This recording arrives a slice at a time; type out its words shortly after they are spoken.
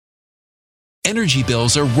energy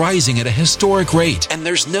bills are rising at a historic rate, and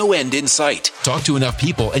there's no end in sight. Talk to enough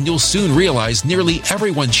people and you'll soon realize nearly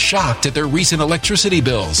everyone's shocked at their recent electricity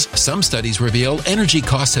bills. Some studies reveal energy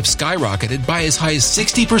costs have skyrocketed by as high as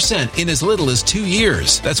 60% in as little as 2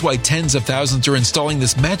 years. That's why tens of thousands are installing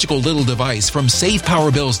this magical little device from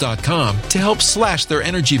SavePowerBills.com to help slash their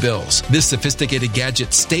energy bills. This sophisticated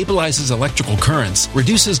gadget stabilizes electrical currents,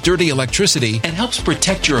 reduces dirty electricity, and helps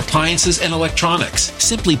protect your appliances and electronics.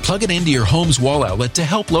 Simply plug it into your home's wall outlet to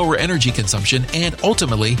help lower energy consumption and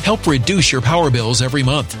ultimately help reduce your power bills every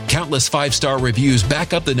month. Countless 5-star reviews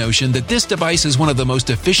back up the notion that this device is one of the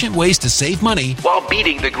most efficient ways to save money while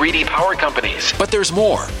beating the greedy power companies. But there's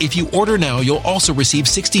more. If you order now, you'll also receive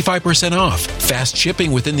 65% off, fast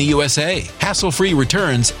shipping within the USA, hassle-free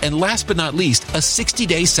returns, and last but not least, a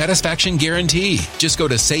 60-day satisfaction guarantee. Just go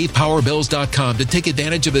to SavePowerBills.com to take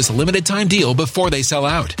advantage of this limited time deal before they sell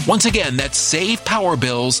out. Once again, that's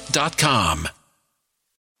SavePowerBills.com.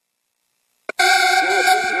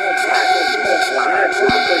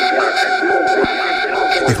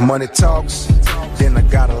 If money talks, then I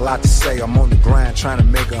got a lot to say. I'm on the grind trying to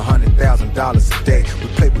make $100,000 a day. We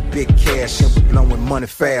play with big cash and we blowing money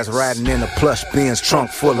fast. Riding in a plush Benz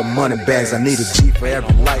trunk full of money bags. I need a G for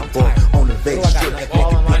every light bulb on the Vegas strip. I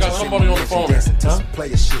got somebody on the phone.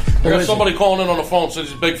 I got somebody calling in on the phone. Says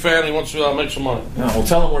he's a big fan. He wants to make some money. No, well,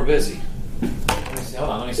 tell him we're busy. Let me see. Hold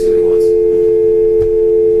on. Let me see what he wants.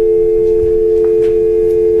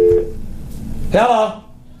 Hello.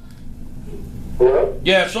 Hello?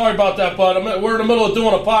 Yeah, sorry about that, bud. We're in the middle of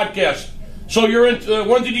doing a podcast. So you're in.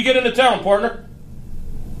 When did you get into town, partner?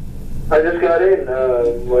 I just got in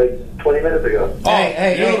like 20 minutes ago.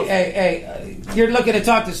 Hey. You're looking to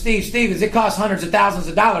talk to Steve. Steve, it costs hundreds of thousands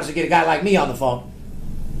of dollars to get a guy like me on the phone.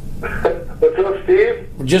 What's up, Steve?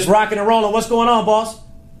 We're just rocking and rolling. What's going on, boss?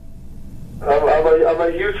 I'm a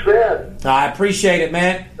huge fan. I appreciate it,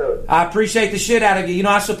 man. I appreciate the shit out of you. You know,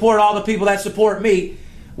 I support all the people that support me.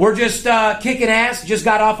 We're just kicking ass. Just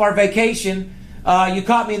got off our vacation. You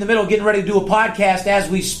caught me in the middle getting ready to do a podcast as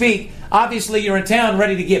we speak. Obviously, you're in town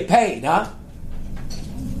ready to get paid, huh?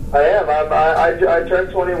 I am. I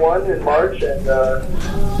turned 21 in March, and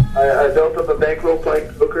I built up a bankroll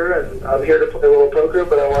playing poker, and I'm here to play a little poker,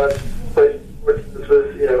 but I want to play with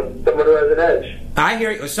someone who has an edge. I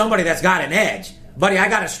hear you. Somebody that's got an edge. Buddy, I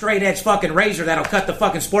got a straight edge fucking razor that'll cut the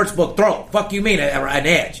fucking sportsbook throat. Fuck you mean an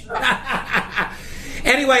edge?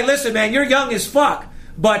 Anyway, listen, man, you're young as fuck,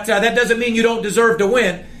 but that doesn't mean you don't deserve to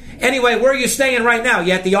win. Anyway, where are you staying right now?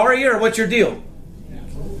 You at the Aria, or what's your deal?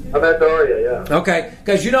 I'm at the Aria, yeah. Okay,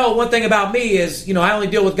 because one thing about me is, I only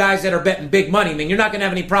deal with guys that are betting big money. I mean, you're not going to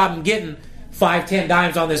have any problem getting 5-10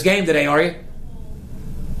 dimes on this game today, are you?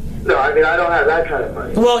 No, I mean, I don't have that kind of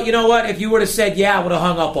money. Well, you know what? If you would have said yeah, I would have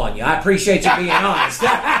hung up on you. I appreciate you being honest.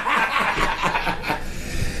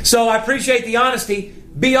 So I appreciate the honesty.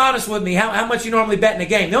 Be honest with me. How much you normally bet in a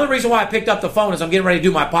game? The only reason why I picked up the phone is I'm getting ready to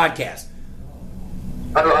do my podcast.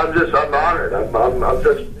 I'm honored. I'm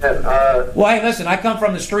just, man. Well, hey, listen, I come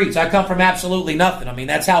from the streets. I come from absolutely nothing. I mean,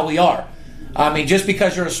 that's how we are. I mean, just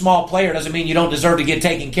because you're a small player doesn't mean you don't deserve to get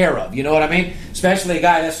taken care of. You know what I mean? Especially a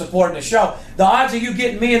guy that's supporting the show. The odds of you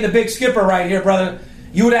getting me and the big skipper right here, brother,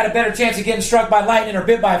 you would have had a better chance of getting struck by lightning or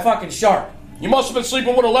bit by a fucking shark. You must have been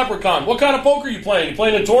sleeping with a leprechaun. What kind of poker are you playing? You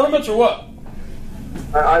playing in tournaments or what?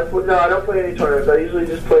 No, I don't play any tournaments. I usually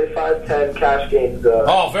just play 5-10 cash games.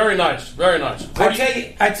 Oh, very nice, very nice.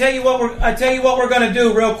 I tell you what we're going to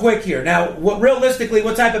do real quick here. Now, realistically,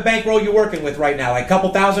 what type of bankroll you working with right now? Like a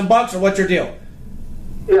couple $1,000, or what's your deal?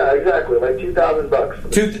 Yeah, exactly, like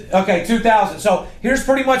 $2,000. Okay, 2,000. So here's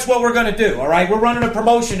pretty much what we're going to do. All right, we're running a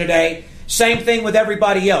promotion today. Same thing with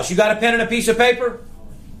everybody else. You got a pen and a piece of paper?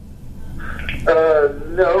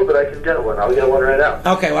 No, but I can get one. I'll get one right now.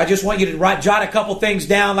 Okay, well, I just want you to jot a couple things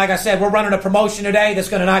down. Like I said, we're running a promotion today that's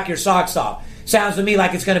going to knock your socks off. Sounds to me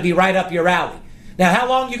like it's going to be right up your alley. Now, how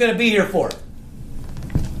long are you going to be here for?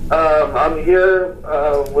 I'm here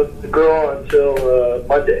with the girl until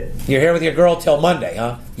Monday. You're here with your girl till Monday,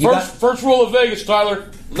 huh? First rule of Vegas,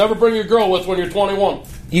 Tyler. Never bring your girl with when you're 21.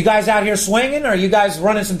 You guys out here swinging? Or are you guys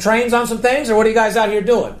running some trains on some things? Or what are you guys out here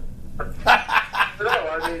doing? No,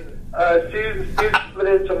 I mean... she's coming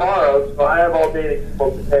in tomorrow, so I have all day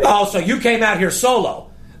to pay. Oh, so you came out here solo.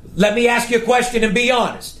 Let me ask you a question and be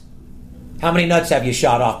honest. How many nuts have you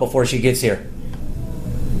shot off before she gets here?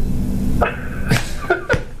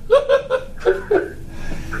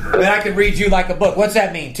 Then I can read you like a book. What's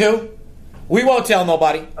that mean, 2? We won't tell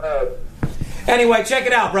nobody. Anyway, check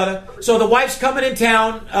it out, brother. So the wife's coming in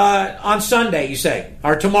town on Sunday, you say?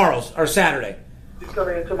 Or tomorrow, or Saturday? She's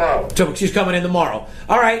coming in tomorrow. She's coming in tomorrow.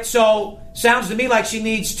 All right, so sounds to me like she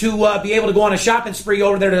needs to be able to go on a shopping spree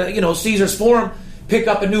over there to, Caesar's Forum, pick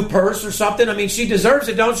up a new purse or something. I mean, she deserves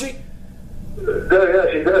it, don't she? Yeah,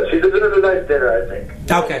 she does. She deserves a nice dinner, I think.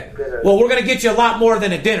 Okay. Well, we're going to get you a lot more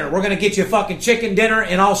than a dinner. We're going to get you a fucking chicken dinner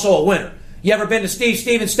and also a winner. You ever been to Steve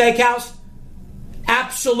Stevens Steakhouse?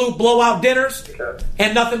 Absolute blowout dinners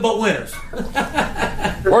and nothing but winners.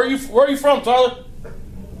 Where are you from, Tyler?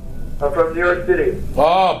 I'm from New York City.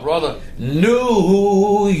 Oh, brother.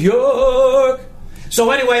 New York. So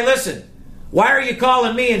anyway, listen. Why are you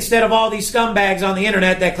calling me instead of all these scumbags on the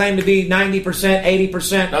internet that claim to be 90%,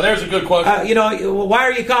 80%? Now, there's a good question. Why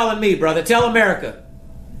are you calling me, brother? Tell America.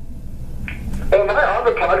 Am I on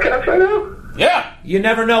the podcast right now? Yeah. You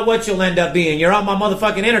never know what you'll end up being. You're on my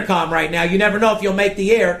motherfucking intercom right now. You never know if you'll make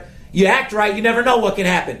the air. You act right, you never know what can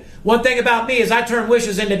happen. One thing about me is I turn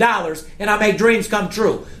wishes into dollars, and I make dreams come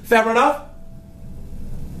true. Fair enough?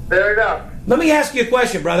 Fair enough. Let me ask you a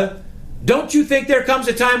question, brother. Don't you think there comes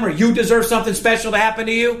a time where you deserve something special to happen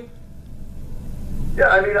to you? Yeah,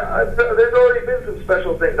 I mean, there's already been some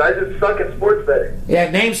special things. I just suck at sports betting. Yeah,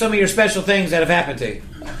 name some of your special things that have happened to you.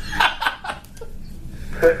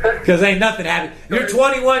 Because ain't nothing happened. You're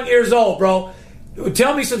 21 years old, bro.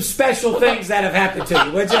 Tell me some special things that have happened to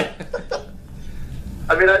you, would you?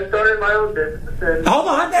 I mean, I started my own business. And hold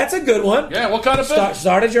on, that's a good one. Yeah, what kind of business?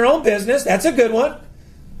 Started your own business. That's a good one.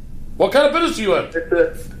 What kind of business are you in?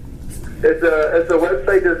 It's a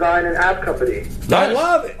website design and app company. Nice. I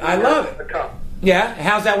love it. Yeah,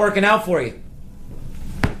 how's that working out for you?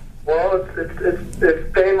 Well,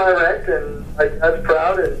 it's paying my rent, and I'm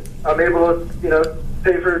proud, and I'm able to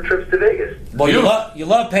pay for trips to Vegas. Well, you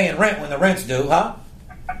love paying rent when the rent's due, huh?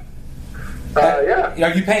 Yeah.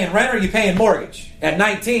 Are you paying rent or are you paying mortgage? At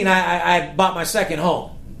 19, I bought my second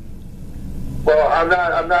home. Well, I'm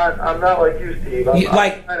not like you, Steve. I'm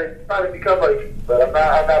trying to become like you, but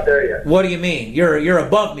I'm not there yet. What do you mean? You're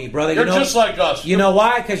above me, brother. You're just like us. You know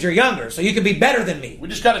why? Because you're younger, so you can be better than me. We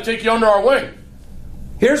just got to take you under our wing.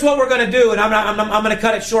 Here's what we're going to do, and I'm going to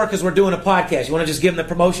cut it short because we're doing a podcast. You want to just give them the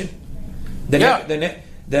promotion?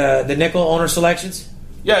 The nickel owner selections?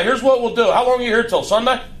 Yeah, here's what we'll do. How long are you here till?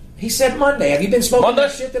 Sunday? He said Monday. Have you been smoking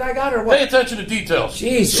that shit that I got or what? Pay attention to details.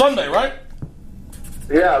 Jesus. Sunday, right?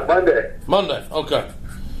 Yeah, Monday. Monday, okay.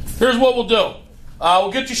 Here's what we'll do.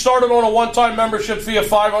 We'll get you started on a one-time membership fee of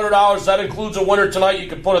 $500. That includes a winner tonight. You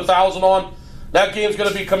can put $1,000 on. That game's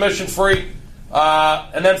going to be commission-free.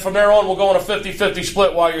 And then from there on, we'll go on a 50-50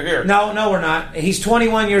 split while you're here. No, we're not. He's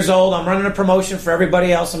 21 years old. I'm running a promotion for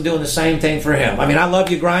everybody else. I'm doing the same thing for him. I mean, I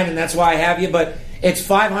love you, Grind, and that's why I have you, but it's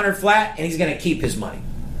 $500 flat, and he's going to keep his money.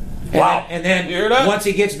 Wow. And then you hear that? Once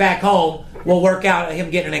he gets back home, we'll work out him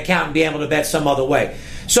getting an account and be able to bet some other way.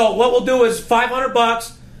 So what we'll do is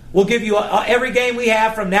 $500. We'll give you every game we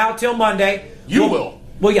have from now till Monday. You will.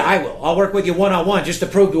 Well, yeah, I will. I'll work with you one-on-one just to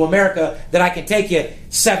prove to America that I can take you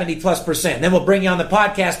 70+%. Then we'll bring you on the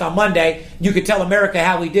podcast on Monday. You can tell America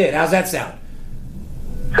how we did. How's that sound?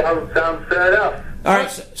 Sounds fair enough. All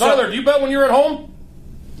right, Tyler, do you bet when you're at home?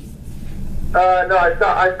 No, I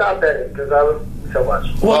stopped betting because I was so much.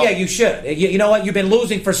 Well, yeah, you should. You know what? You've been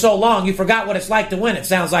losing for so long, you forgot what it's like to win, it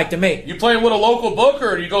sounds like to me. You playing with a local book,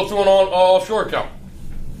 or do you go through an offshore account?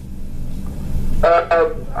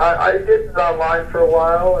 I did it online for a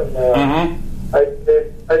while, and I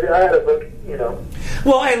had a book,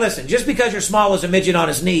 Well, hey, listen, just because you're small as a midget on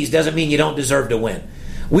his knees doesn't mean you don't deserve to win.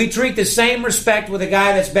 We treat the same respect with a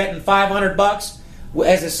guy that's betting $500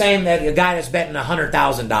 as the same that a guy that's betting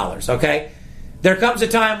 $100,000, okay? There comes a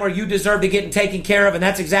time where you deserve to get taken care of, and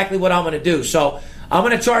that's exactly what I'm going to do. So I'm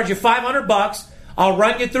going to charge you $500. I'll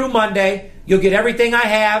run you through Monday. You'll get everything I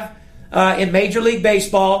have in Major League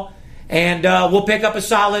Baseball, and we'll pick up a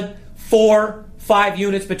solid 4-5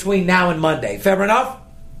 units between now and Monday. Fair enough?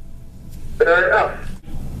 Fair enough.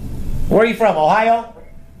 Where are you from, Ohio?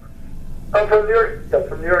 I'm from New York. I'm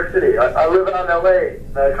from New York City. I live out in L.A.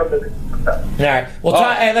 and I come to. All right.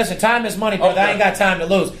 Well, hey, listen. Time is money, brother. Okay. I ain't got time to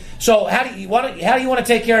lose. So, how do you want to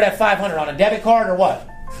take care of that $500 on a debit card or what?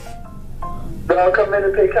 But I'll come in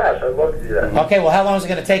and pay cash. I'd love to do that. Okay. Well, how long is it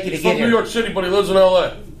going to take you to get here? From New York City, but he lives in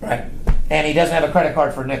L.A. Right. And he doesn't have a credit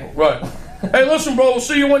card for a nickel. Right. Hey, listen, bro. We'll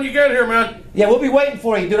see you when you get here, man. Yeah, we'll be waiting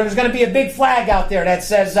for you, dude. There's going to be a big flag out there that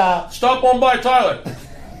says, Stop on by Tyler.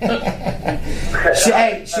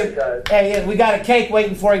 Hey, we got a cake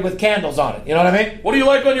waiting for you with candles on it. You know what I mean? What do you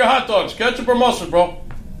like on your hot dogs? Ketchup or mustard, bro?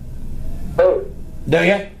 Both. Do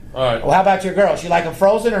you? All right. Well, how about your girl? She like them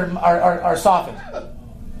frozen or softened? I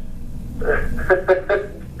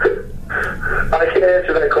can't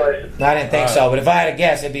answer that question. I didn't think so, but if I had a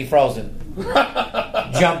guess, it'd be frozen.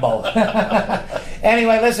 Jumbo.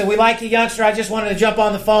 Anyway, listen, we like you, youngster. I just wanted to jump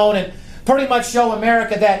on the phone and pretty much show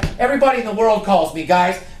America that everybody in the world calls me,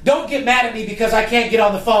 guys. Don't get mad at me because I can't get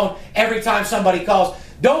on the phone every time somebody calls.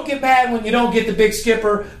 Don't get mad when you don't get the big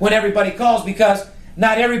skipper when everybody calls, because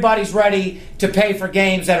not everybody's ready to pay for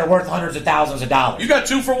games that are worth hundreds of thousands of dollars. You got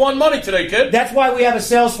 2-for-1 money today, kid. That's why we have a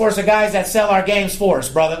sales force of guys that sell our games for us,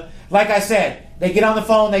 brother. Like I said, they get on the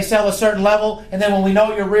phone, they sell a certain level, and then when we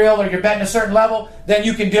know you're real or you're betting a certain level, then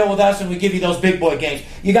you can deal with us and we give you those big boy games.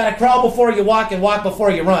 You got to crawl before you walk and walk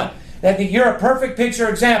before you run. You're a perfect picture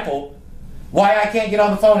example why I can't get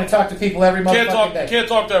on the phone and talk to people every motherfucking day. Can't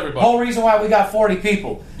talk to everybody. Whole reason why we got 40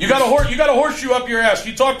 people. You got a horseshoe up your ass.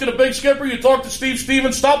 You talk to the big skipper, you talk to Steve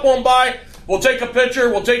Stevens, stop on by. We'll take a picture.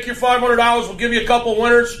 We'll take your $500. We'll give you a couple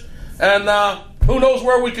winners. And who knows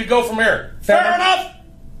where we could go from here. Fair enough?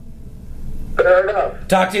 Fair enough.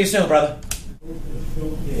 Talk to you soon, brother.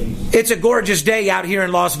 It's a gorgeous day out here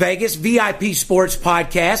in Las Vegas. VIP Sports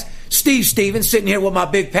Podcast. Steve Stevens sitting here with my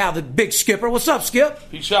big pal, the big skipper. What's up, Skip?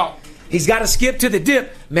 Peace out. He's got a skip to the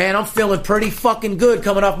dip. Man, I'm feeling pretty fucking good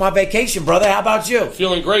coming off my vacation, brother. How about you?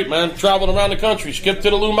 Feeling great, man. Traveling around the country. Skip to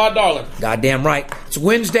the loo, my darling. Goddamn right. It's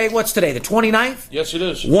Wednesday. What's today, the 29th? Yes, it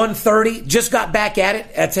is. 1:30. Just got back at it.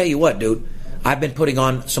 I tell you what, dude. I've been putting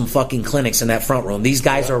on some fucking clinics in that front room. These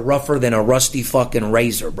guys are rougher than a rusty fucking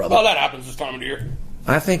razor, brother. Oh, that happens this time of the year.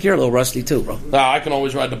 I think you're a little rusty too, bro. Nah, I can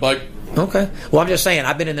always ride the bike. Okay. Well, I'm just saying,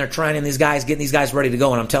 I've been in there training these guys, getting these guys ready to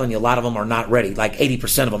go, and I'm telling you, a lot of them are not ready. Like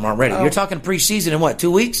 80% of them aren't ready. You're talking preseason in what,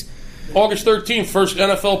 2 weeks? August 13th, first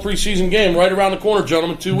NFL preseason game, right around the corner,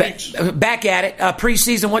 gentlemen, 2 weeks. Back at it.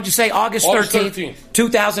 Preseason, what'd you say, August 13th?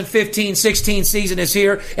 2015-16 season is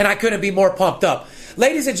here, and I couldn't be more pumped up.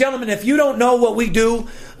 Ladies and gentlemen, if you don't know what we do in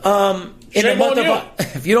the month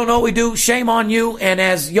of if you don't know what we do, shame on you, and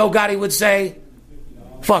as Yo Gotti would say,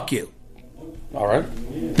 fuck you. All right.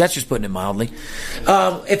 That's just putting it mildly.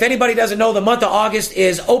 If anybody doesn't know, the month of August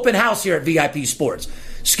is open house here at VIP Sports.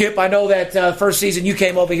 Skip, I know that first season you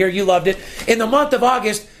came over here, you loved it. In the month of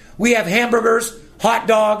August, we have hamburgers, hot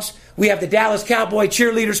dogs. We have the Dallas Cowboy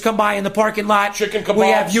cheerleaders come by in the parking lot. Chicken kebabs. We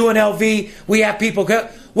have UNLV. We have people.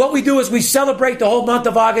 What we do is we celebrate the whole month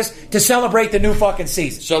of August to celebrate the new fucking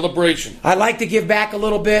season. Celebration. I like to give back a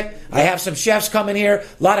little bit. I have some chefs coming here.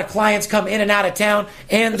 A lot of clients come in and out of town.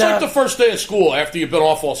 And it's like the first day of school after you've been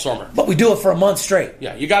off all summer. But we do it for a month straight.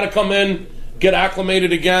 Yeah, you got to come in, get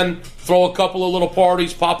acclimated again, throw a couple of little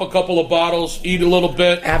parties, pop a couple of bottles, eat a little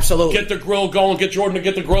bit. Absolutely. Get the grill going. Get Jordan to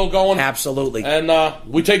get the grill going. Absolutely. And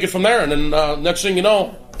we take it from there. And then next thing you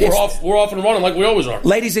know, we're off and running like we always are.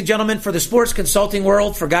 Ladies and gentlemen, for the sports consulting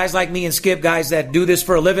world, for guys like me and Skip, guys that do this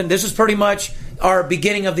for a living, this is pretty much our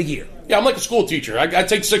beginning of the year. Yeah, I'm like a school teacher. I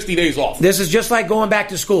take 60 days off. This is just like going back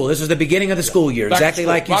to school. This is the beginning of the school year. Exactly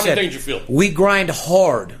like you said. Dangerfield. We grind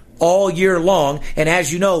hard all year long, and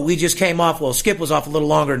as you know, we just came off, well, Skip was off a little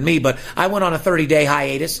longer than me, but I went on a 30-day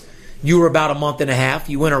hiatus. You were about a month and a half.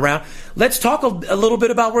 You went around. Let's talk a little bit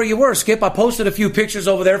about where you were, Skip. I posted a few pictures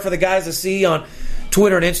over there for the guys to see on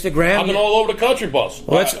Twitter and Instagram. I've been all over the country, boss.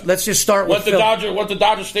 Well, let's just start with went to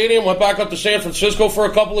Dodger Stadium, went back up to San Francisco for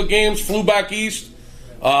a couple of games, flew back east,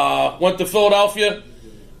 went to Philadelphia,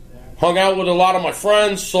 hung out with a lot of my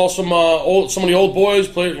friends, saw some of the old boys,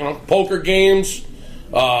 played poker games.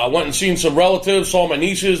 Went and seen some relatives, saw my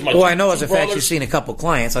nieces, my I know as a brothers. fact you've seen a couple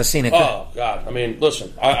clients. I've seen a couple. Oh, God. I mean,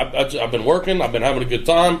 listen, I've been working. I've been having a good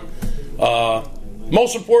time.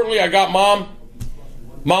 Most importantly, I got Mom.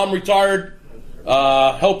 Mom retired.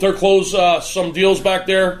 Helped her close some deals back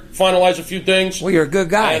there, finalize a few things. Well, you're a good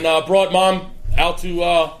guy. And brought Mom out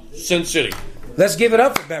to Sin City. Let's give it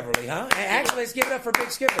up for Beverly, huh? Actually, let's give it up for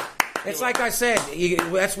Big Skipper. It's like I said,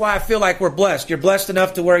 that's why I feel like we're blessed. You're blessed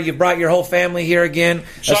enough to where you brought your whole family here again.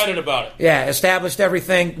 Excited about it. Yeah, established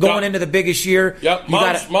everything. Going into the biggest year. Yep.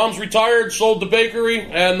 Mom's retired, sold the bakery,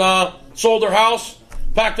 and sold her house,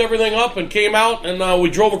 packed everything up, and came out, and we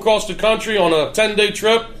drove across the country on a 10-day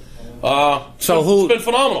trip. It's been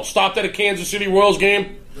phenomenal. Stopped at a Kansas City Royals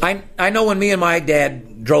game. I know when me and my dad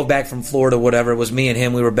drove back from Florida, whatever, it was me and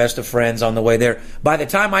him. We were best of friends on the way there. By the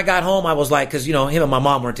time I got home, I was like, because, him and my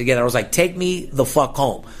mom weren't together. I was like, take me the fuck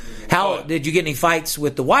home. Did you get any fights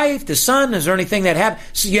with the wife, the son? Is there anything that happened?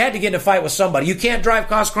 So you had to get in a fight with somebody. You can't drive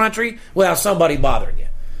cross country without somebody bothering you.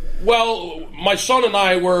 Well, my son and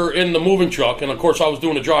I were in the moving truck, and of course I was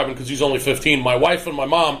doing the driving because he's only 15. My wife and my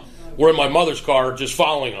mom were in my mother's car just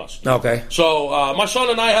following us. Okay. So my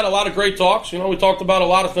son and I had a lot of great talks. We talked about a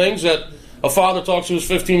lot of things that a father talks to his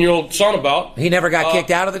 15-year-old son about. He never got kicked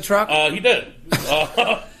out of the truck? He did.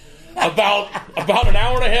 About an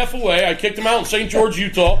hour and a half away, I kicked him out in St. George,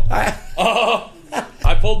 Utah.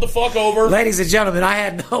 I pulled the fuck over. Ladies and gentlemen, I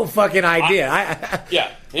had no fucking idea.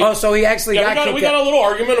 Yeah. So he actually got kicked out. We got a little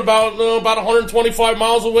argument about 125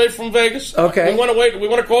 miles away from Vegas. Okay. We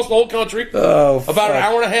went across the whole country. Oh, about an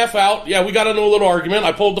hour and a half out. Yeah, we got into a little argument.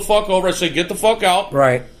 I pulled the fuck over. I said, get the fuck out.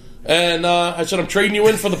 Right. And I said, I'm trading you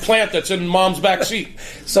in for the plant that's in Mom's back seat.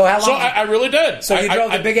 So how long? So I really did. So you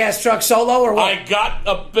drove the big-ass truck solo or what? I got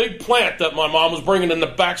a big plant that my mom was bringing in the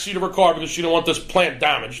back seat of her car because she didn't want this plant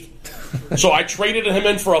damaged. So I traded him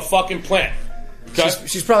in for a fucking plant. Okay?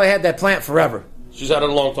 She's probably had that plant forever. She's had it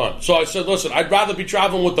a long time. So I said, listen, I'd rather be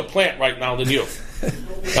traveling with the plant right now than you.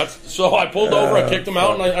 So I pulled over, I kicked him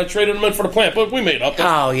out, and I traded him in for the plant. But we made up.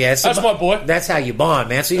 That's my boy. That's how you bond,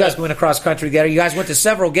 man. So you guys went across country together. You guys went to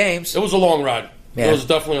several games. It was a long ride. Yeah. It was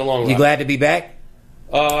definitely a long ride. You glad to be back?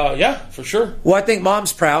 Yeah, for sure. Well, I think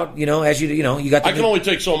Mom's proud. You got. I can only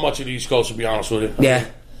take so much of the East Coast, to be honest with you. Yeah.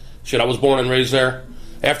 Shit, I was born and raised there.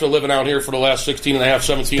 After living out here for the last 16 and a half,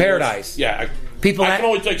 17 years. Paradise. Yeah. I can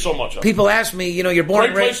only take so much of it. People ask me, you're born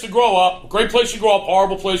and raised. Great place to grow up. Great place to grow up.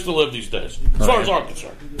 Horrible place to live these days. As far as I'm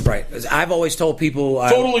concerned. Right. I've always told people.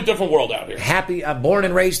 Totally different world out here. Happy. I'm born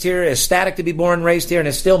and raised here. Ecstatic to be born and raised here, and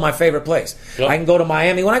it's still my favorite place. Yep. I can go to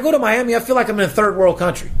Miami. When I go to Miami, I feel like I'm in a third world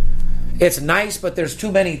country. It's nice, but there's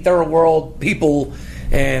too many third world people,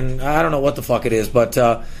 and I don't know what the fuck it is, but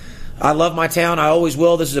I love my town. I always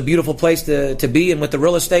will. This is a beautiful place to be, and with the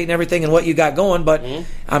real estate and everything and what you got going. But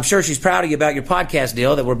I'm sure she's proud of you about your podcast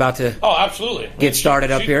deal that we're about to absolutely get started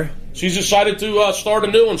up here. She's excited to start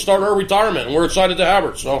anew and start her retirement, and we're excited to have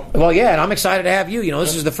her. So, well, yeah, and I'm excited to have you.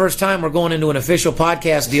 This is the first time we're going into an official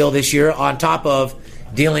podcast deal this year on top of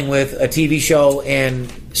dealing with a TV show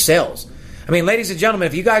and sales. I mean, ladies and gentlemen,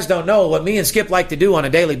 if you guys don't know, what me and Skip like to do on a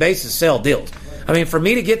daily basis is sell deals. I mean, for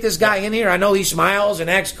me to get this guy in here, I know he smiles and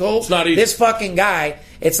acts cool. It's not easy. This fucking guy,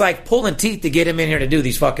 it's like pulling teeth to get him in here to do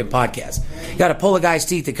these fucking podcasts. You got to pull a guy's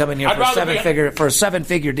teeth to come in here for a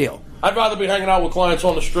seven-figure deal. I'd rather be hanging out with clients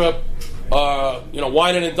on the strip,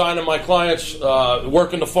 whining and dining my clients,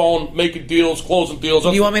 working the phone, making deals, closing deals.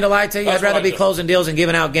 You want me to lie to you? I'd rather be closing deals and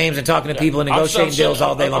giving out games and talking to people and negotiating deals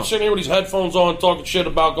all day long. I'm sitting here with these headphones on, talking shit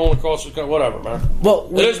about going across the country, whatever, man. Well,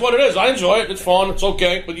 it is what it is. I enjoy it. It's fun. It's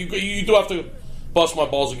okay. But you do have to bust my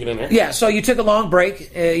balls to get in here. Yeah, so you took a long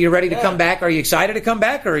break. You're ready to come back. Are you excited to come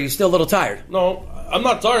back, or are you still a little tired? No, I'm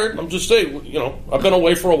not tired. I'm just saying, I've been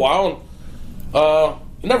away for a while, and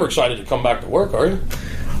you're never excited to come back to work, are you?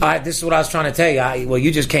 This is what I was trying to tell you.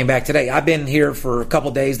 You just came back today. I've been here for a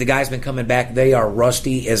couple days. The guys been coming back. They are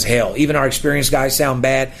rusty as hell. Even our experienced guys sound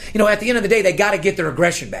bad. At the end of the day, they got to get their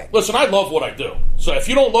aggression back. Listen, I love what I do. So if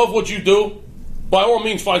you don't love what you do, by all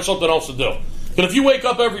means, find something else to do. But if you wake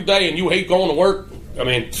up every day and you hate going to work, I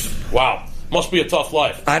mean, wow. Must be a tough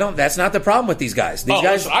life. That's not the problem with these guys.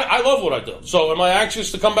 Listen, I love what I do. So am I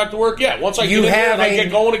anxious to come back to work? Yeah. Once I get in there and I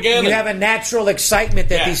get going again. You have a natural excitement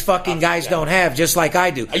that these fucking guys don't have, just like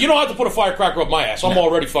I do. You don't have to put a firecracker up my ass. I'm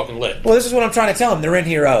already fucking lit. Well, this is what I'm trying to tell them. They're in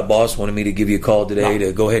here, boss wanted me to give you a call today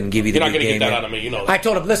to go ahead and give you the big game. You're not going to get that out of me, you know that. I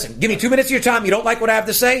told him, listen, give me 2 minutes of your time. You don't like what I have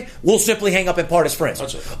to say? We'll simply hang up and part as friends.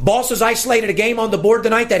 That's it. Boss has isolated a game on the board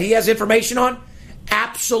tonight that he has information on.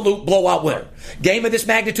 Absolute blowout winner. Game of this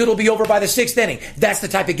magnitude will be over by the 6th inning. That's the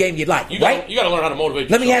type of game you'd like, right? You got to learn how to motivate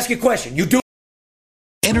yourself. Let me ask you a question. You do.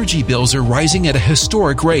 Energy bills are rising at a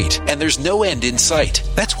historic rate, and there's no end in sight.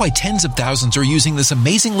 That's why tens of thousands are using this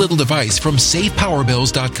amazing little device from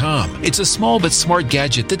SavePowerBills.com. It's a small but smart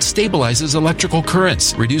gadget that stabilizes electrical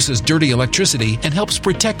currents, reduces dirty electricity, and helps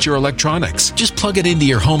protect your electronics. Just plug it into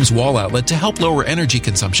your home's wall outlet to help lower energy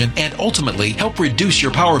consumption and ultimately help reduce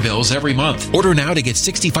your power bills every month. Order now to get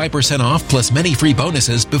 65% off plus many free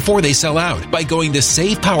bonuses before they sell out by going to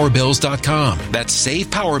SavePowerBills.com. That's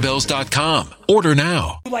SavePowerBills.com. Order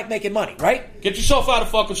now. You like making money, right? Get yourself out of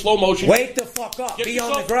fucking slow motion. Wake the fuck up. Be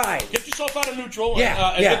on the grind. Get yourself out of neutral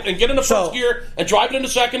and get into first gear and drive it into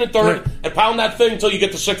second and third and pound that thing until you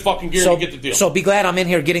get to sixth fucking gear and you get the deal. So be glad I'm in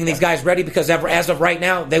here getting these guys ready because as of right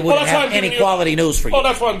now, they wouldn't have any quality news for you. Well,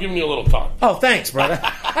 that's why I'm giving you a little time. Oh, thanks, brother.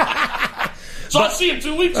 I'll see you in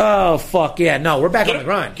 2 weeks. Oh, fuck yeah. No, we're back on the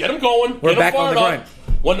grind. Get them going. We're back on the grind.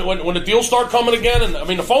 When the deals start coming again, and I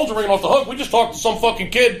mean the phones are ringing off the hook. We just talked to some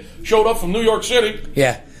fucking kid showed up from New York City.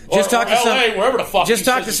 Yeah, just talk to LA, wherever the fuck. Just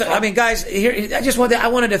talk to some. I mean, guys, here I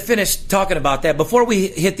wanted to finish talking about that before we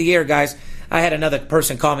hit the air, guys. I had another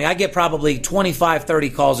person call me. I get probably 25, 30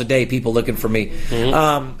 calls a day. People looking for me,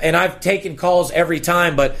 and I've taken calls every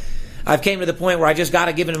time, but I've came to the point where I just got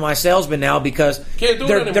to give it to my salesman now because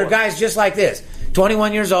they're guys just like this.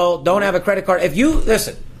 21 years old, don't have a credit card.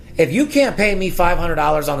 If you can't pay me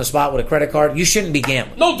 $500 on the spot with a credit card, you shouldn't be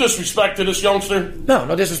gambling. No disrespect to this youngster.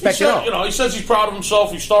 No disrespect at all. You know, he says he's proud of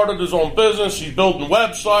himself. He started his own business. He's building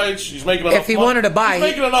websites. He's making enough. If he wanted to buy, he's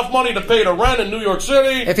making enough money to pay the rent in New York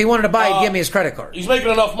City. If he wanted to buy, he'd give me his credit card. He's making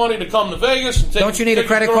enough money to come to Vegas. And don't you need a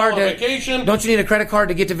credit card to vacation? Don't you need a credit card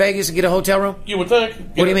to get to Vegas and get a hotel room? You would think.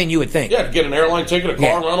 What do you mean? You would think? Yeah, to get an airline ticket, a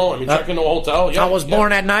car rental. I mean, check into a hotel. Yeah, I was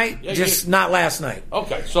born at night, just not last night.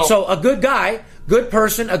 Okay, so a good guy. Good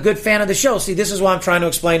person, a good fan of the show. See, this is what I'm trying to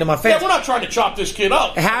explain to my fans. Yeah, we're not trying to chop this kid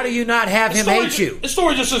up. How do you not have him hate you? The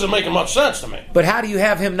story just isn't making much sense to me. But how do you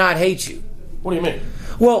have him not hate you? What do you mean?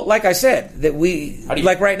 Well, like I said, that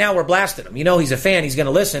like right now we're blasting him. You know he's a fan. He's going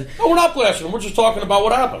to listen. No, we're not blasting him. We're just talking about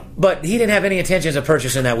what happened. But he didn't have any intentions of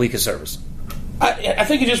purchasing that week of service. I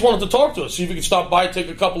think he just wanted to talk to us, see if he could stop by, take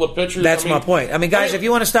a couple of pictures. That's my point. I mean, guys, if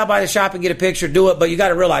you want to stop by the shop and get a picture, do it. But you got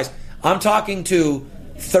to realize, I'm talking to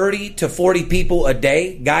 30 to 40 people a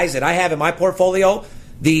day, guys that I have in my portfolio,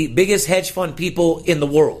 the biggest hedge fund people in the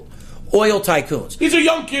world. Oil tycoons. He's a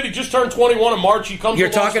young kid. He just turned 21 in March. He comes. You're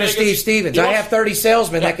talking to Steve Stevens. I have 30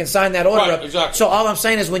 salesmen that can sign that order up. Exactly. So all I'm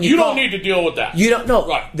saying is when you call, don't need to deal with that. You don't know.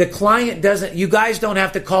 Right. The client doesn't. You guys don't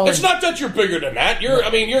have to call. It's not that you're bigger than that.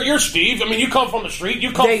 You're Steve. I mean, you come from the street.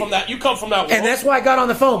 You come from that. You come from that world. And that's why I got on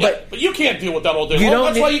the phone. Yeah, but you can't deal with that all day long.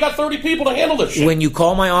 That's why you got 30 people to handle this shit. When you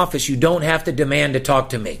call my office, you don't have to demand to talk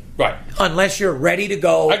to me. Right. Unless you're ready to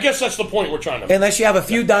go. I guess that's the point we're trying to make. Unless you have a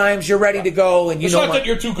few dimes, you're ready to go, and it's not that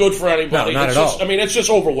you're too good for anybody. No, not at all. I mean, it's just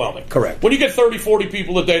overwhelming. Correct. When you get 30, 40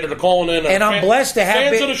 people a day that are calling in, and I'm blessed to have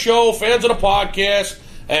fans of the show, fans of the podcast,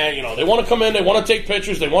 and they want to come in, they want to take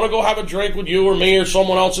pictures, they want to go have a drink with you or me or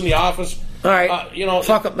someone else in the office. All right,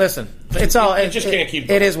 fuck up. Listen, it's all. It just can't keep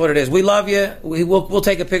going. It is what it is. We love you. We'll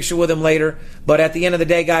take a picture with him later. But at the end of the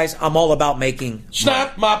day, guys, I'm all about making.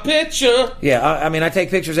 Snap my picture. Yeah, I mean, I take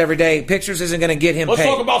pictures every day. Pictures isn't going to get him paid. Let's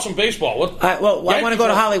talk about some baseball. I want to go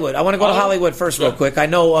to Hollywood. I want to go to Hollywood first, real quick. I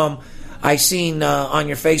know. I seen on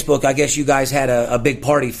your Facebook. I guess you guys had a big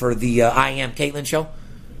party for the I Am Caitlin show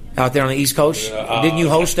out there on the East Coast. Didn't you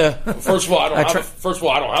host a? First of all,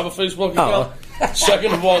 I don't have a Facebook account.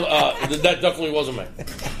 Second of all, that definitely wasn't me.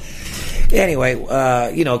 Anyway,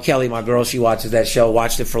 Kelly, my girl, she watches that show.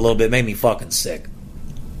 Watched it for a little bit. Made me fucking sick.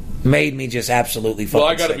 Made me just absolutely fucking sick.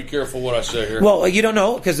 Well, I got to be careful what I say here. Well, you don't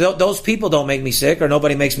know because those people don't make me sick or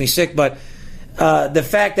nobody makes me sick. But the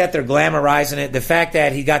fact that they're glamorizing it, the fact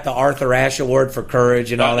that he got the Arthur Ashe Award for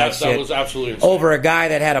courage and all that shit. That was absolutely insane. Over a guy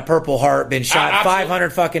that had a Purple Heart, been shot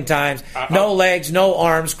 500 fucking times, no legs, no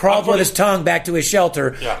arms, crawled with his tongue back to his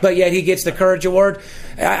shelter, but yet he gets the Courage Award.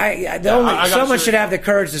 Someone should have the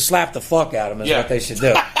courage to slap the fuck out of him is what they should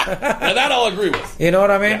do. Now that I'll agree with. You know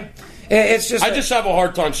what I mean? Yeah. It's just I just have a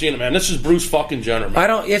hard time seeing it, man. This is Bruce fucking Jenner,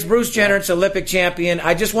 man. It's Bruce Jenner. It's Olympic champion.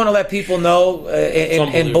 I just want to let people know,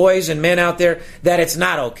 and boys and men out there, that it's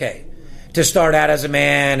not okay to start out as a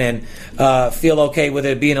man and feel okay with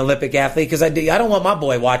it being an Olympic athlete. Because I don't want my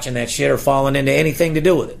boy watching that shit or falling into anything to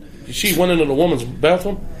do with it. She went into the woman's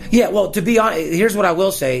bathroom? Yeah. Well, to be honest, here's what I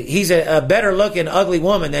will say: he's a better looking ugly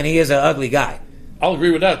woman than he is an ugly guy. I'll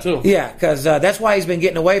agree with that too. Yeah, because that's why he's been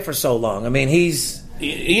getting away for so long. I mean,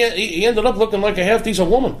 He ended up looking like a half-decent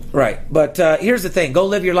woman. Right. But here's the thing. Go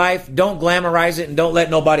live your life. Don't glamorize it, and don't let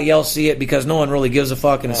nobody else see it because no one really gives a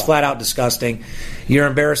fuck, and it's flat-out disgusting. You're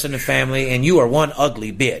embarrassing the family, and you are one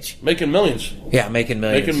ugly bitch. Making millions. Yeah, making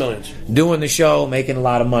millions. Making millions. Doing the show, making a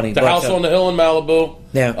lot of money. The house on the hill in Malibu.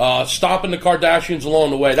 Yeah. Stopping the Kardashians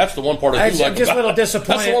along the way. That's the one part I do like. Just a little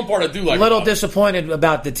disappointed. That's the one part I do like. A little disappointed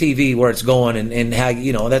about the TV where it's going and how,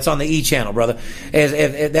 that's on the E! channel, brother.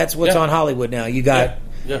 That's what's on Hollywood now. You got...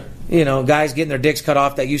 Yeah. Guys getting their dicks cut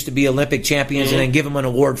off that used to be Olympic champions and then give them an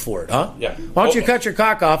award for it, huh? Yeah. Why don't you cut your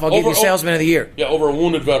cock off? I'll give you Salesman of the Year. Yeah, over a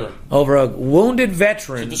wounded veteran. Over a wounded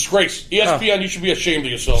veteran. It's a disgrace. ESPN, you should be ashamed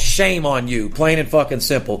of yourself. Shame on you. Plain and fucking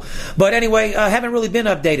simple. But anyway, haven't really been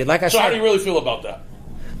updated. Like I said. So how do you really feel about that?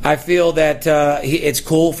 I feel that it's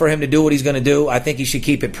cool for him to do what he's going to do. I think he should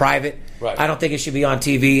keep it private. Right. I don't think it should be on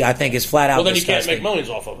TV. I think it's flat out disgusting. disgusting. He can't make millions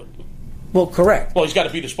off of it. Well, correct. Well, he's got to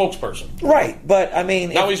be the spokesperson. Right, but I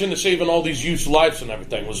mean... Now he's into saving all these youth's lives and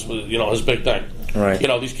everything was, his big thing. Right.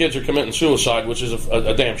 These kids are committing suicide, which is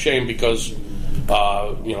a damn shame because,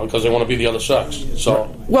 because they want to be the other sex.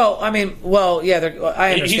 So... Well, I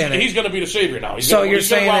understand He's going to be the savior now. He's so going you're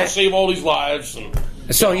saying to save all these lives. And,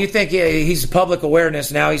 so you think he's public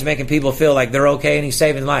awareness now, he's making people feel like they're okay and he's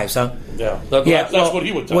saving lives, huh? Yeah, that's what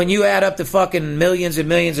he would tell. When you add up the fucking millions and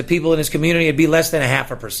millions of people in his community, it'd be less than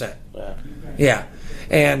 0.5%. Yeah. Yeah.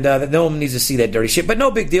 And no one needs to see that dirty shit. But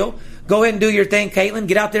no big deal. Go ahead and do your thing, Caitlin.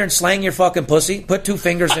 Get out there and slang your fucking pussy. Put 2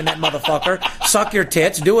 fingers in that motherfucker. Suck your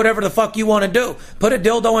tits. Do whatever the fuck you want to do. Put a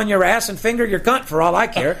dildo in your ass and finger your cunt for all I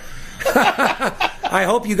care. I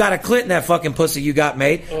hope you got a clit in that fucking pussy you got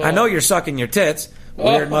made. I know you're sucking your tits.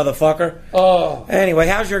 Weird motherfucker. Anyway,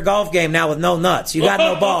 how's your golf game now with no nuts? You got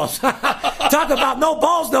no balls. Talk about no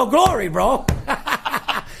balls, no glory, bro.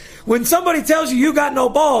 When somebody tells you got no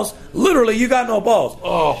balls, literally you got no balls.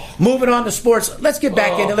 Moving on to sports. Let's get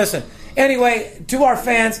back into listen. Anyway, to our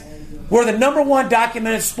fans, we're the #1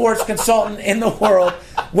 documented sports consultant in the world,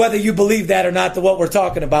 whether you believe that or not, to what we're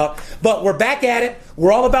talking about. But we're back at it.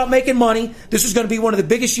 We're all about making money. This is going to be one of the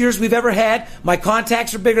biggest years we've ever had. My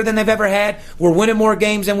contacts are bigger than they've ever had. We're winning more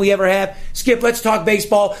games than we ever have. Skip, let's talk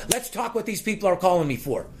baseball. Let's talk what these people are calling me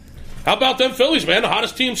for. How about them Phillies, man? The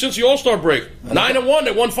hottest team since the All-Star break. 9-1.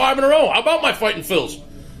 They won 5 in a row. How about my fighting Phils?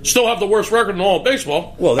 Still have the worst record in all of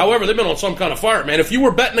baseball. Well, however, they've been on some kind of fire, man. If you were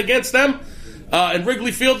betting against them in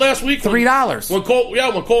Wrigley Field last week, $3. When Cole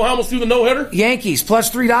Hamels threw the no-hitter, Yankees plus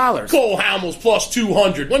 $3. Cole Hamels plus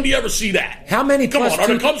 200. When do you ever see that? How many? Come on, are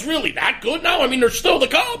the Cubs really that good now? I mean, they're still the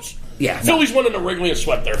Cubs. Yeah, Phillies went into Wrigley and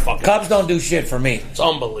swept their fucking. Cubs don't do shit for me. It's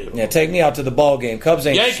unbelievable. Yeah, take me out to the ball game. Cubs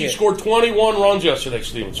ain't Yankees shit. scored 21 runs yesterday,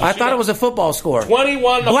 Stevens. I thought it was a football score.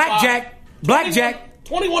 21 to Blackjack.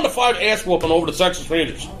 21 to 5 ass whooping over the Texas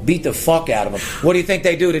Rangers. Beat the fuck out of them. What do you think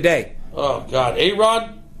they do today? Oh God,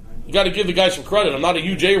 A-Rod. You got to give the guy some credit. I'm not a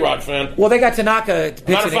huge A-Rod fan. Well, they got Tanaka.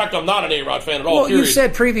 Matter of fact, I'm not an A-Rod fan at all. Well, you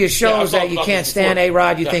said previous shows that you can't stand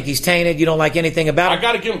A-Rod. You think he's tainted. You don't like anything about him. I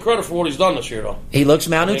got to give him credit for what he's done this year, though. He looks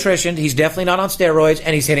malnutritioned. He's definitely not on steroids,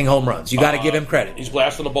 and he's hitting home runs. You got to give him credit. He's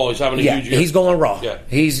blasting the ball. He's having a huge year. He's going raw. Yeah.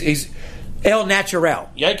 He's El Natural.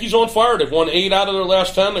 Yankees on fire. They've won 8 out of their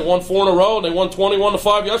last 10. They won 4 in a row, and they won 21 to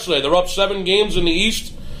 5 yesterday. They're up 7 games in the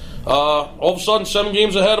East. All of a sudden, 7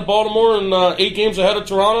 games ahead of Baltimore and 8 games ahead of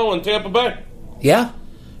Toronto and Tampa Bay. Yeah.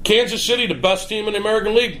 Kansas City, the best team in the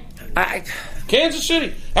American League. Kansas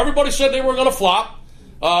City. Everybody said they were going to flop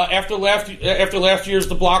after last year's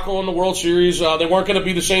debacle in the World Series. They weren't going to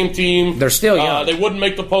be the same team. They're still young. They wouldn't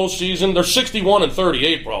make the postseason. They're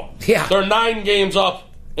 61-38, bro. Yeah. They're 9 games up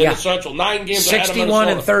in the Central. 9 games ahead of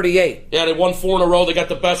Minnesota. 61-38. Yeah, they won 4 in a row. They got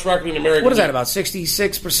the best record in the American League. What is that, about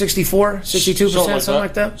 66 or 64? 62%, something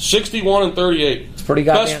like that? 61-38. It's pretty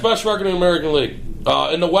goddamn. Best record in the American League.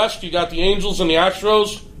 In the West, you got the Angels and the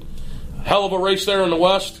Astros. Hell of a race there in the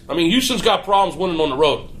West. I mean, Houston's got problems winning on the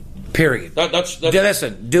road. Period.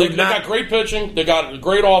 Listen, they got great pitching. They got a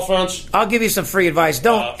great offense. I'll give you some free advice.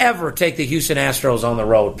 Don't ever take the Houston Astros on the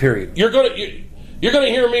road. Period. You're gonna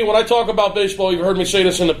hear me when I talk about baseball. You've heard me say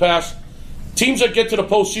this in the past. Teams that get to the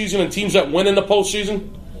postseason and teams that win in the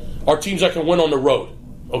postseason are teams that can win on the road.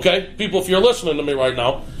 Okay, people, if you're listening to me right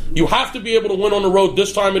now, you have to be able to win on the road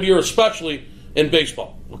this time of the year, especially in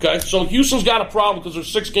baseball. Okay, so Houston's got a problem because they're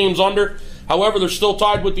 6 games under. However, they're still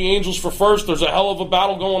tied with the Angels for first. There's a hell of a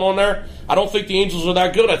battle going on there. I don't think the Angels are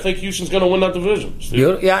that good. I think Houston's going to win that division.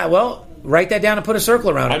 Yeah, well, write that down and put a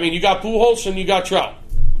circle around it. I mean, you got Pujols and you got Trout,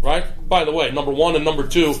 right? By the way, number 1 and number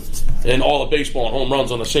 2 in all of baseball and home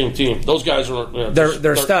runs on the same team. Those guys are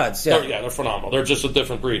they're studs. Yeah. They're phenomenal. They're just a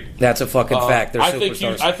different breed. That's a fucking fact. They're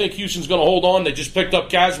superstars. I think Houston's going to hold on. They just picked up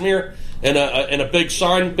Kazmir in a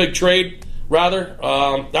big trade. Rather,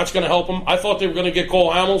 that's going to help them. I thought they were going to get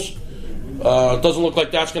Cole Hamels. Doesn't look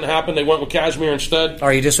like that's going to happen. They went with Kazmir instead.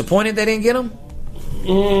 Are you disappointed they didn't get him?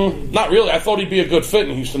 Not really. I thought he'd be a good fit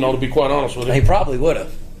in Houston, though, to be quite honest with you. He probably would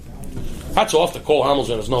have. Hats off to Cole Hamels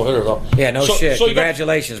and his no-hitter, though. Yeah, shit. So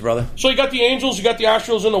congratulations, brother. So you got the Angels, you got the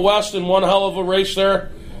Astros in the West, and one hell of a race there.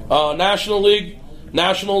 National League,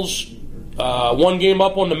 Nationals, 1 game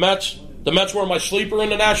up on the Mets. The Mets were my sleeper in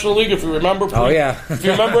the National League, if you remember. If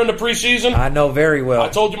you remember in the preseason. I know very well. I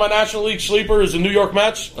told you my National League sleeper is the New York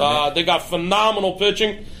Mets. They got phenomenal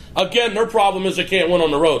pitching. Again, their problem is they can't win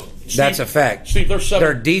on the road. That's a fact. Steve,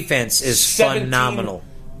 their defense is phenomenal.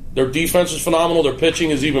 Their defense is phenomenal. Their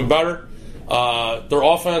pitching is even better. Their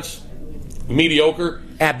offense, mediocre.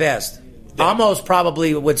 At best. Yeah. Almost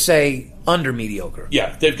probably would say under mediocre.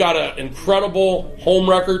 Yeah, they've got an incredible home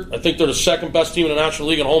record. I think they're the 2nd best team in the National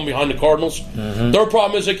League at home behind the Cardinals. Mm-hmm. Their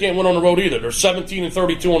problem is they can't win on the road either. They're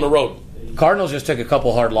 17-32 on the road. Cardinals just took a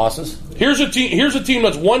couple hard losses. Here's a team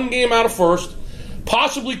that's 1 game out of first,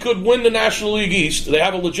 possibly could win the National League East. They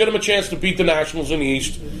have a legitimate chance to beat the Nationals in the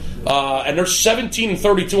East. And they're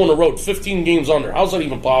 17-32 on the road, 15 games under. How's that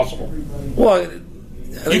even possible? Well,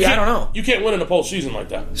 I don't know. You can't win in a postseason like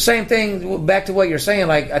that. Same thing, back to what you're saying.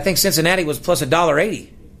 Like, I think Cincinnati was plus $1.80.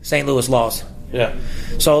 St. Louis lost. Yeah.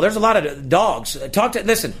 So there's a lot of dogs.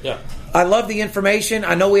 Listen. Yeah. I love the information.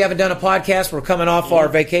 I know we haven't done a podcast. We're coming off our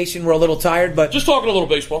vacation. We're a little tired, but just talking a little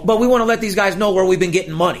baseball. But we want to let these guys know where we've been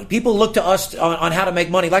getting money. People look to us on how to make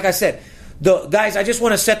money. Like I said, guys, I just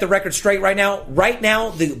want to set the record straight right now. Right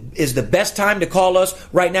now is the best time to call us.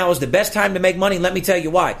 Right now is the best time to make money. And let me tell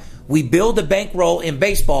you why. We build a bankroll in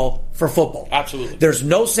baseball for football. Absolutely. There's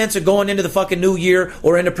no sense of going into the fucking new year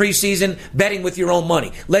or into preseason betting with your own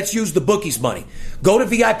money. Let's use the bookies' money. Go to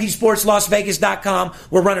VIPSportsLasVegas.com.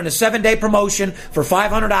 We're running a 7-day promotion for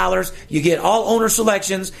 $500. You get all owner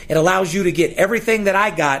selections. It allows you to get everything that I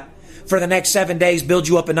got for the next 7 days, build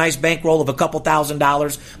you up a nice bankroll of a couple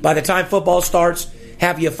 $1,000s. By the time football starts,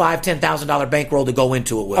 have you a $5,000, $10,000 bankroll to go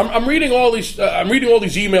into it with. I'm reading all these. I'm reading all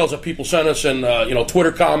these emails that people send us, and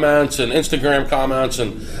Twitter comments and Instagram comments,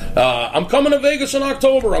 and I'm coming to Vegas in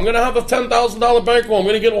October. I'm going to have a $10,000 bankroll. I'm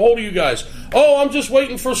going to get a hold of you guys. Oh, I'm just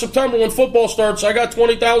waiting for September when football starts. I got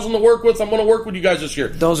 $20,000 to work with. I'm going to work with you guys this year.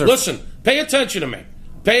 Listen, pay attention to me.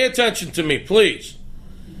 Pay attention to me, please.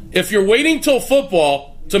 If you're waiting till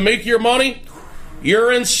football to make your money,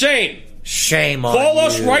 you're insane. Shame on you. Call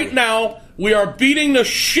us right now. We are beating the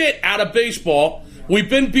shit out of baseball. We've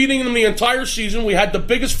been beating them the entire season. We had the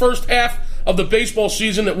biggest first half of the baseball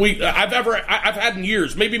season that I've had in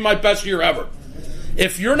years. Maybe my best year ever.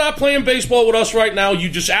 If you're not playing baseball with us right now, you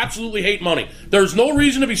just absolutely hate money. There's no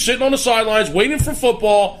reason to be sitting on the sidelines waiting for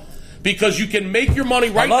football, because you can make your money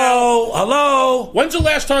right now. Hello? When's the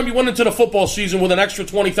last time you went into the football season with an extra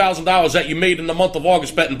 $20,000 that you made in the month of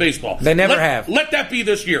August betting baseball? They never have. Let that be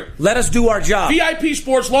this year. Let us do our job.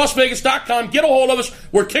 VIPSportsLasVegas.com. Get a hold of us.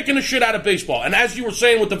 We're kicking the shit out of baseball. And as you were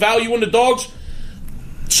saying with the value in the dogs,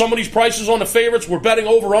 some of these prices on the favorites, we're betting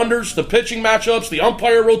over-unders, the pitching matchups, the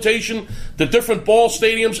umpire rotation, the different ball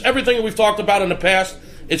stadiums, everything that we've talked about in the past.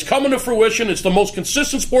 It's coming to fruition. It's the most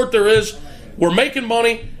consistent sport there is. We're making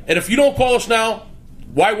money, and if you don't call us now,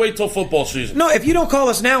 why wait till football season? No, if you don't call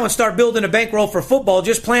us now and start building a bankroll for football,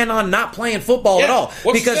 just plan on not playing football at all.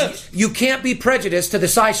 Because you can't be prejudiced to the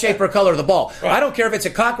size, shape, or color of the ball. Right. I don't care if it's a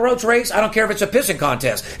cockroach race. I don't care if it's a pissing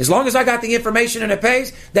contest. As long as I got the information and it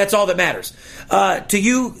pays, that's all that matters. To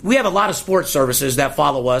you, we have a lot of sports services that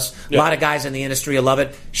follow us. A lot of guys in the industry love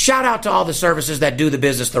it. Shout out to all the services that do the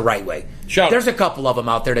business the right way. There's a couple of them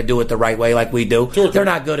out there that do it the right way like we do. They're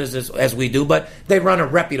not good as we do, but they run a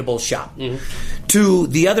reputable shop. Mm-hmm. To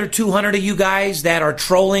the other 200 of you guys that are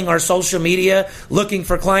trolling our social media, looking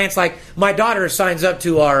for clients, like my daughter signs up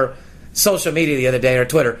to our social media the other day, or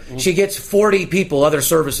Twitter. Mm-hmm. She gets 40 people, other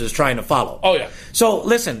services, trying to follow. Oh, yeah. So,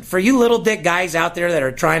 listen, for you little dick guys out there that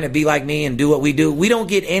are trying to be like me and do what we do, we don't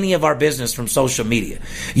get any of our business from social media.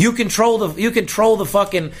 You control the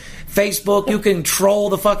fucking Facebook, you can troll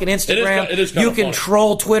the fucking Instagram, you can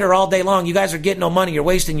troll Twitter all day long. You guys are getting no money. You're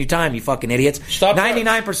wasting your time, you fucking idiots.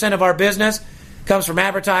 99% of our business comes from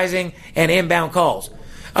advertising and inbound calls.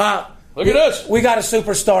 Look at this. We got a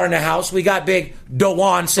superstar in the house. We got big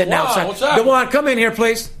Dewan sitting outside. What's up? Dewan, come in here,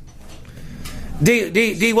 please.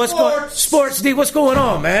 D, what's going? Sports, D, what's going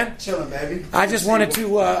on, man? Chilling, baby. I just wanted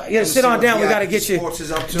to sit on down. We got to get you.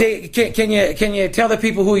 D, can you tell the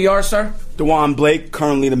people who you are, sir? Dewan Blake,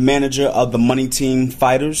 currently the manager of the Money Team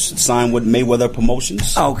Fighters, signed with Mayweather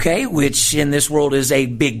Promotions. Okay, which in this world is a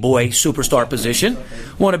big boy superstar position.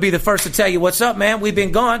 Want to be the first to tell you what's up, man. We've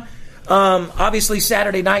been gone. Obviously,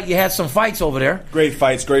 Saturday night you had some fights over there. Great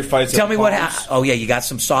fights. Tell me what happened. Oh, yeah, you got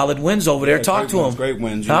some solid wins over there. Talk to them. Great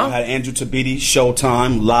wins. You had Andrew Tabiti,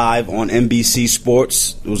 Showtime, live on NBC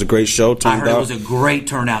Sports. It was a great show. I heard it was a great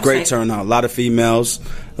turnout. Great turnout. A lot of females.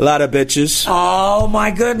 A lot of bitches. Oh, my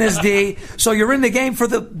goodness, D. So you're in the game for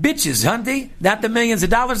the bitches, huh, D? Not the millions of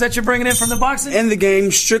dollars that you're bringing in from the boxing? In the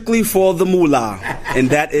game strictly for the moolah, and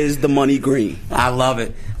that is the money green. I love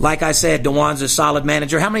it. Like I said, Dewan's a solid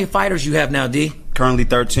manager. How many fighters you have now, D? Currently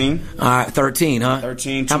 13. 13, huh?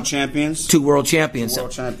 13, two champions. 2 world champions. Who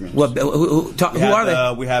are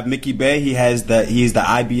they? We have Mickey Bay. He's the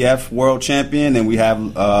IBF world champion, and we have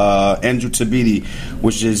Andrew Tabiti,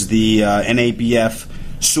 which is the NABF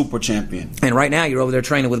super champion. And right now you're over there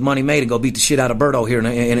training with Money May to go beat the shit out of Berto here in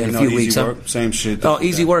a few weeks, huh? Same shit. Oh,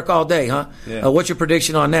 easy work all day, huh? Yeah. What's your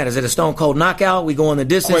prediction on that? Is it a stone cold knockout? We going the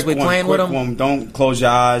distance? We playing with them? One. Don't close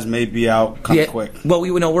your eyes. Maybe out. Come quick. Well,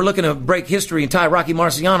 we're looking to break history and tie Rocky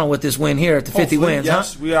Marciano with this win here at the 50 wins,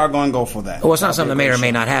 yes, huh? We are going to go for that. Well, it's not something that may or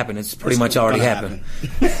may not happen. It's pretty much already happened.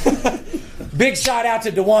 Big shout out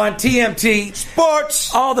to Dewan, TMT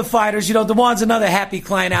Sports, all the fighters. Dewan's another happy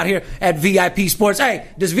client out here at VIP Sports. Hey,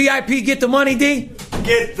 does VIP get the money, D?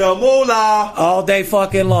 Get the moolah all day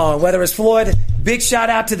fucking long. Whether it's Floyd Big shout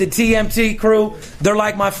out to the TMT crew. They're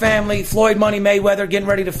like my family. Floyd Money Mayweather getting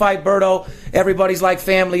ready to fight Berto. Everybody's like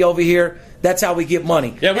family over here. That's how we get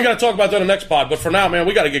money. Yeah, we got to talk about that in the next pod. But for now, man,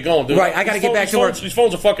 we got to get going, dude. Right, I got to get back to work. These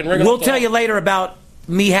phones are fucking ringing. We'll tell you later about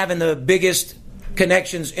me having the biggest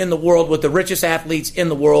connections in the world with the richest athletes in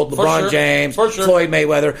the world. LeBron James, Floyd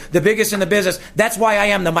Mayweather, the biggest in the business. That's why I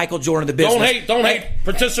am the Michael Jordan of the business. Don't hate.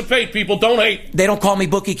 Participate, people. Don't hate. They don't call me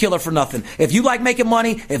Bookie Killer for nothing. If you like making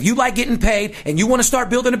money, if you like getting paid, and you want to start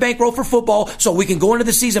building a bankroll for football so we can go into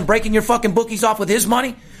the season breaking your fucking bookies off with his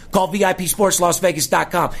money, call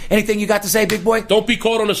VIPSportsLasVegas.com. Anything you got to say, big boy? Don't be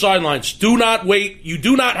caught on the sidelines. Do not wait. You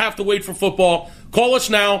do not have to wait for football. Call us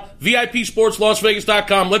now,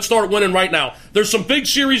 VIPSportsLasVegas.com. Let's start winning right now. There's some big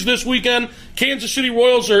series this weekend. Kansas City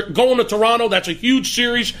Royals are going to Toronto. That's a huge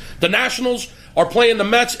series. The Nationals are playing the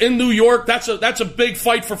Mets in New York. That's a big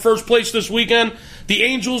fight for first place this weekend. The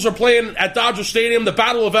Angels are playing at Dodger Stadium, the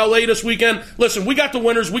Battle of L.A. this weekend. Listen, we got the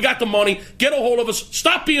winners. We got the money. Get a hold of us.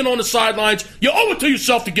 Stop being on the sidelines. You owe it to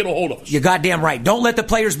yourself to get a hold of us. You're goddamn right. Don't let the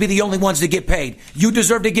players be the only ones that get paid. You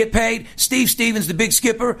deserve to get paid. Steve Stevens, the big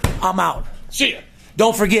skipper, I'm out. See ya.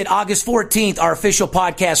 Don't forget, August 14th, our official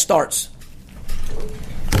podcast starts.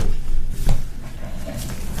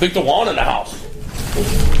 Big DeJuan in the house.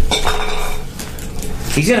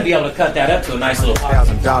 He's going to be able to cut that up to a nice little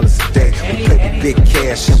 $1,000 a day. We play with big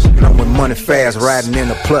cash and we blowing money fast. Riding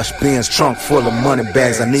in a plush Benz trunk full of money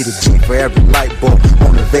bags. I need a G for every light bulb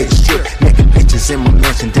on the Vegas Strip. Naked bitches in my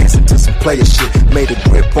mansion dancing to some player shit. Made a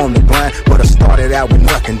grip on the grind, but I started out with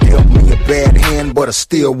nothing. Dealt me a bad hand, but I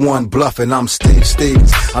still won bluffing. I'm Steve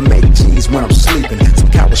Stevens. I make G's when I'm sleeping.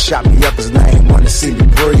 Some coward shot me up his name, wanna see me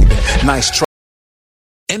breathing. Nice try.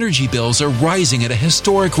 Energy bills are rising at a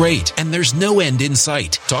historic rate, and there's no end in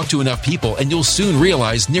sight. Talk to enough people, and you'll soon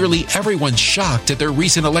realize nearly everyone's shocked at their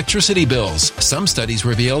recent electricity bills. Some studies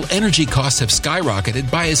reveal energy costs have skyrocketed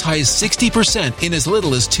by as high as 60% in as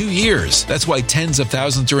little as 2 years. That's why tens of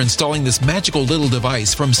thousands are installing this magical little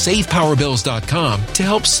device from SavePowerBills.com to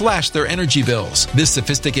help slash their energy bills. This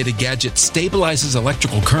sophisticated gadget stabilizes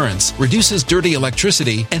electrical currents, reduces dirty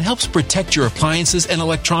electricity, and helps protect your appliances and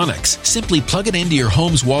electronics. Simply plug it into your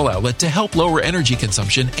home's wall outlet to help lower energy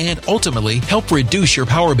consumption and ultimately help reduce your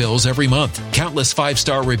power bills every month. Countless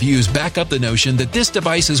 5-star reviews back up the notion that this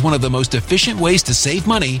device is one of the most efficient ways to save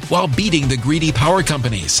money while beating the greedy power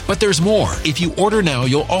companies. But there's more. If you order now,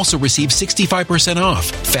 you'll also receive 65% off,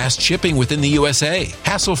 fast shipping within the USA,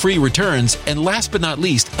 hassle-free returns, and last but not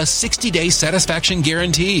least, a 60-day satisfaction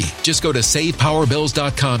guarantee. Just go to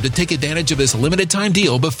SavePowerBills.com to take advantage of this limited time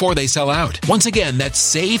deal before they sell out. Once again, that's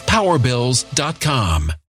SavePowerBills.com.